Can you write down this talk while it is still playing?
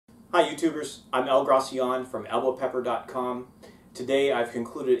Hi YouTubers, I'm El Gracian from elbowpepper.com. Today I've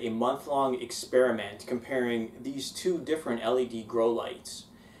concluded a month-long experiment comparing these two different LED grow lights,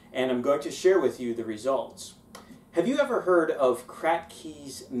 and I'm going to share with you the results. Have you ever heard of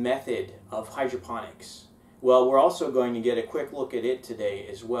Kratky's method of hydroponics? Well, we're also going to get a quick look at it today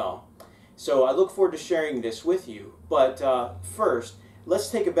as well. So I look forward to sharing this with you, but first, let's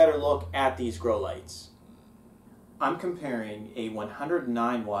take a better look at these grow lights. I'm comparing a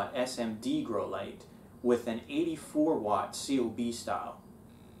 109 watt SMD grow light with an 84 watt COB style.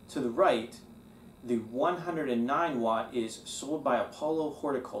 To the right, the 109 watt is sold by Apollo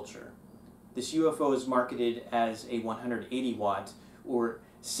Horticulture. This UFO is marketed as a 180 watt or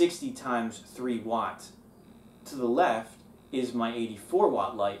 60 times 3 watt. To the left is my 84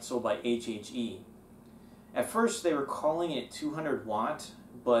 watt light sold by HHE. At first they were calling it 200 watt,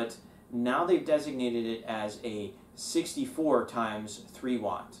 but now they've designated it as a 64 times 3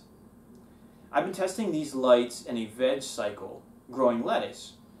 watt. I've been testing these lights in a veg cycle, growing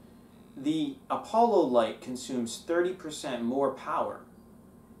lettuce. The Apollo light consumes 30% more power.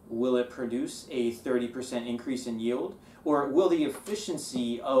 Will it produce a 30% increase in yield? Or will the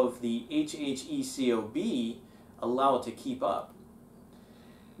efficiency of the HHE COB allow it to keep up?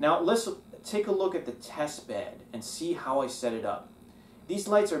 Now let's take a look at the test bed and see how I set it up. These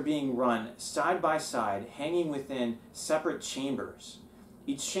lights are being run side by side, hanging within separate chambers.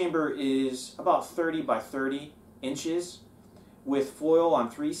 Each chamber is about 30 by 30 inches with foil on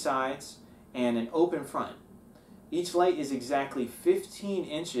 3 sides and an open front. Each light is exactly 15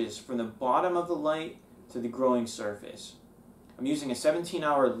 inches from the bottom of the light to the growing surface. I'm using a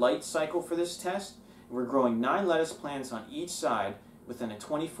 17-hour light cycle for this test. We're growing 9 lettuce plants on each side within a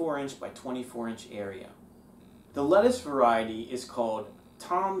 24-inch by 24-inch area. The lettuce variety is called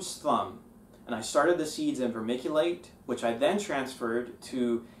Tom's Thumb, and I started the seeds in vermiculite, which I then transferred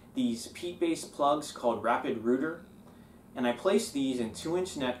to these peat-based plugs called Rapid Rooter, and I placed these in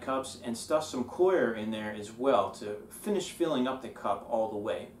 2-inch net cups and stuffed some coir in there as well to finish filling up the cup all the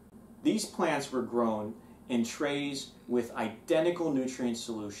way. These plants were grown in trays with identical nutrient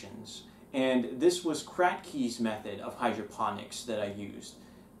solutions, and this was Kratky's method of hydroponics that I used.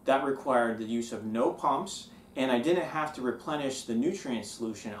 That required the use of no pumps, and I didn't have to replenish the nutrient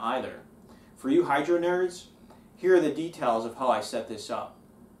solution either. For you hydro nerds, here are the details of how I set this up.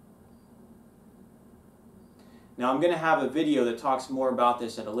 Now I'm going to have a video that talks more about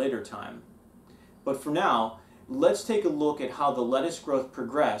this at a later time. But for now, let's take a look at how the lettuce growth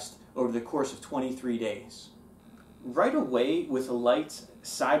progressed over the course of 23 days. Right away, with the lights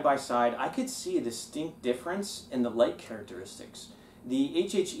side by side, I could see a distinct difference in the light characteristics. The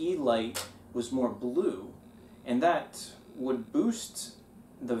HHE light was more blue, and that would boost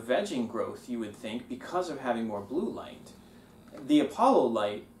the vegging growth, you would think, because of having more blue light. The Apollo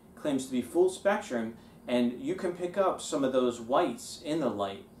light claims to be full spectrum, and you can pick up some of those whites in the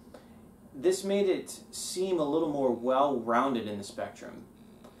light. This made it seem a little more well-rounded in the spectrum.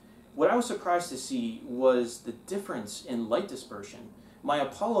 What I was surprised to see was the difference in light dispersion. My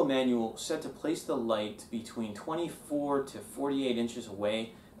Apollo manual said to place the light between 24 to 48 inches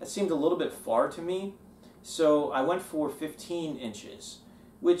away. That seemed a little bit far to me, so I went for 15 inches,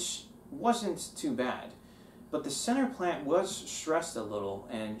 which wasn't too bad. But the center plant was stressed a little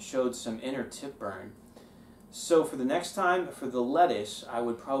and showed some inner tip burn. So for the next time, for the lettuce, I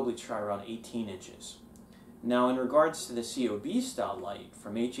would probably try around 18 inches. Now in regards to the COB style light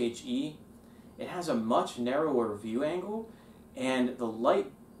from HHE, it has a much narrower view angle and the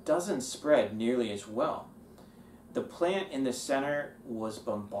light doesn't spread nearly as well. The plant in the center was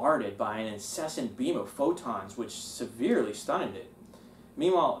bombarded by an incessant beam of photons which severely stunted it.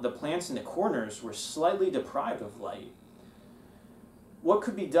 Meanwhile, the plants in the corners were slightly deprived of light. What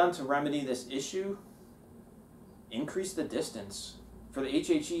could be done to remedy this issue? Increase the distance. For the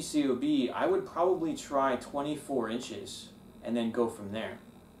HHE COB, I would probably try 24 inches and then go from there.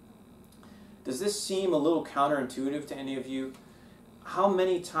 Does this seem a little counterintuitive to any of you? How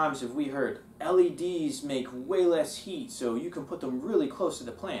many times have we heard LEDs make way less heat so you can put them really close to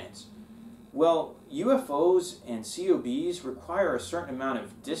the plants? Well, UFOs and COBs require a certain amount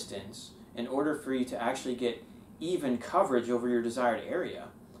of distance in order for you to actually get even coverage over your desired area.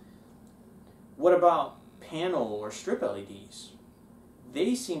 What about panel or strip LEDs?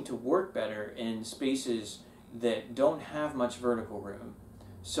 They seem to work better in spaces that don't have much vertical room.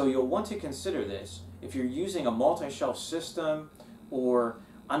 So you'll want to consider this if you're using a multi-shelf system or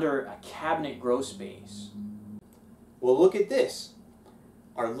under a cabinet grow space. Well, look at this.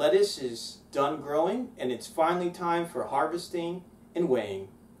 Our lettuce is done growing and it's finally time for harvesting and weighing.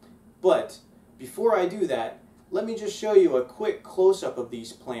 But before I do that, let me just show you a quick close-up of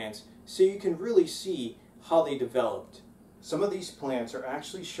these plants so you can really see how they developed. Some of these plants are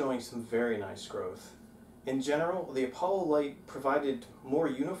actually showing some very nice growth. In general, the Apollo light provided more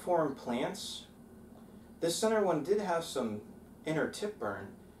uniform plants. This center one did have some inner tip burn.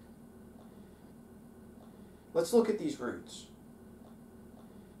 Let's look at these roots.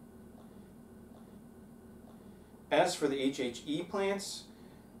 As for the HHE plants,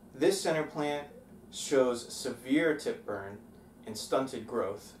 this center plant shows severe tip burn and stunted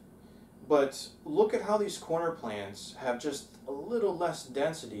growth. But look at how these corner plants have just a little less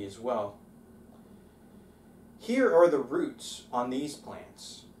density as well. Here are the roots on these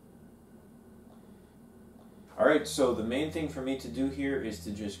plants. Alright, so the main thing for me to do here is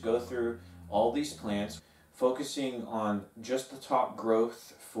to just go through all these plants, focusing on just the top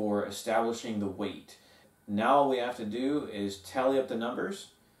growth for establishing the weight. Now all we have to do is tally up the numbers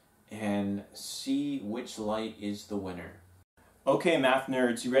and see which light is the winner. Okay, math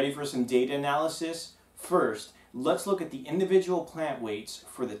nerds, you ready for some data analysis? First, let's look at the individual plant weights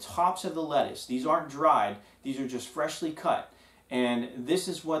for the tops of the lettuce. These aren't dried, these are just freshly cut. And this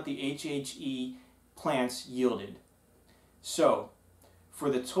is what the HHE plants yielded. So, for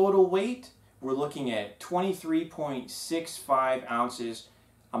the total weight, we're looking at 23.65 ounces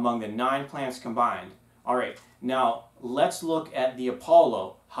among the 9 plants combined. Alright, now let's look at the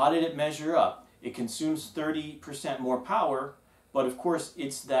Apollo. How did it measure up? It consumes 30% more power, but of course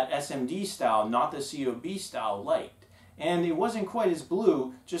it's that SMD style, not the COB style light. And it wasn't quite as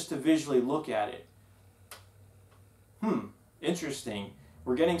blue, just to visually look at it. Interesting.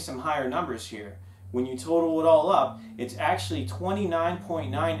 We're getting some higher numbers here. When you total it all up, it's actually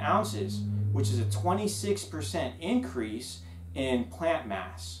 29.9 ounces, which is a 26% increase in plant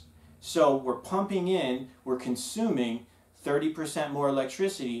mass. So we're pumping in, we're consuming 30% more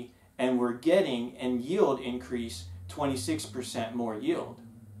electricity, and we're getting an yield increase 26% more yield.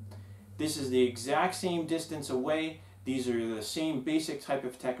 This is the exact same distance away. These are the same basic type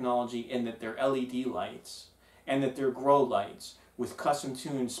of technology in that they're LED lights and that they're grow lights with custom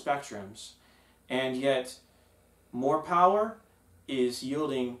tuned spectrums. And yet more power is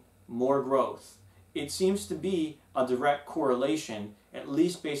yielding more growth. It seems to be a direct correlation, at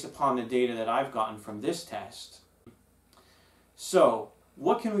least based upon the data that I've gotten from this test. So,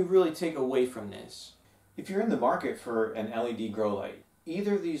 what can we really take away from this? If you're in the market for an LED grow light,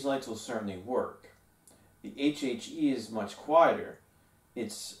 either of these lights will certainly work. The HHE is much quieter.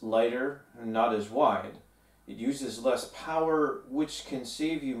 It's lighter and not as wide. It uses less power, which can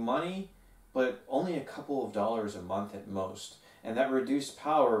save you money, but only a couple of dollars a month at most. And that reduced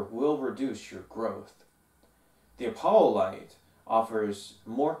power will reduce your growth. The Apollo light offers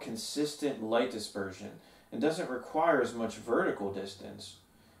more consistent light dispersion and doesn't require as much vertical distance.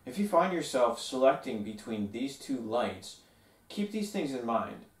 If you find yourself selecting between these two lights, keep these things in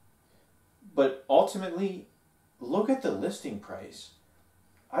mind. But ultimately, look at the listing price.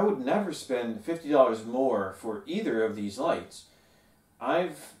 I would never spend $50 more for either of these lights.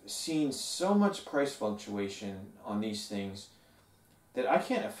 I've seen so much price fluctuation on these things that I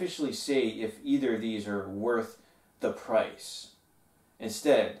can't officially say if either of these are worth the price.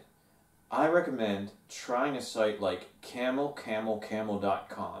 Instead, I recommend trying a site like camel.com.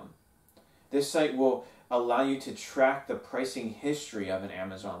 This site will allow you to track the pricing history of an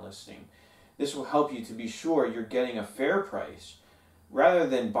Amazon listing. This will help you to be sure you're getting a fair price rather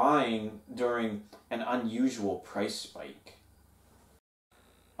than buying during an unusual price spike.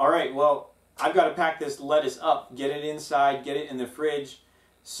 Alright, well, I've got to pack this lettuce up, get it inside, get it in the fridge,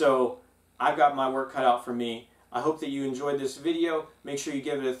 so I've got my work cut out for me. I hope that you enjoyed this video. Make sure you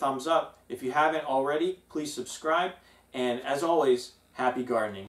give it a thumbs up. If you haven't already, please subscribe, and as always, happy gardening.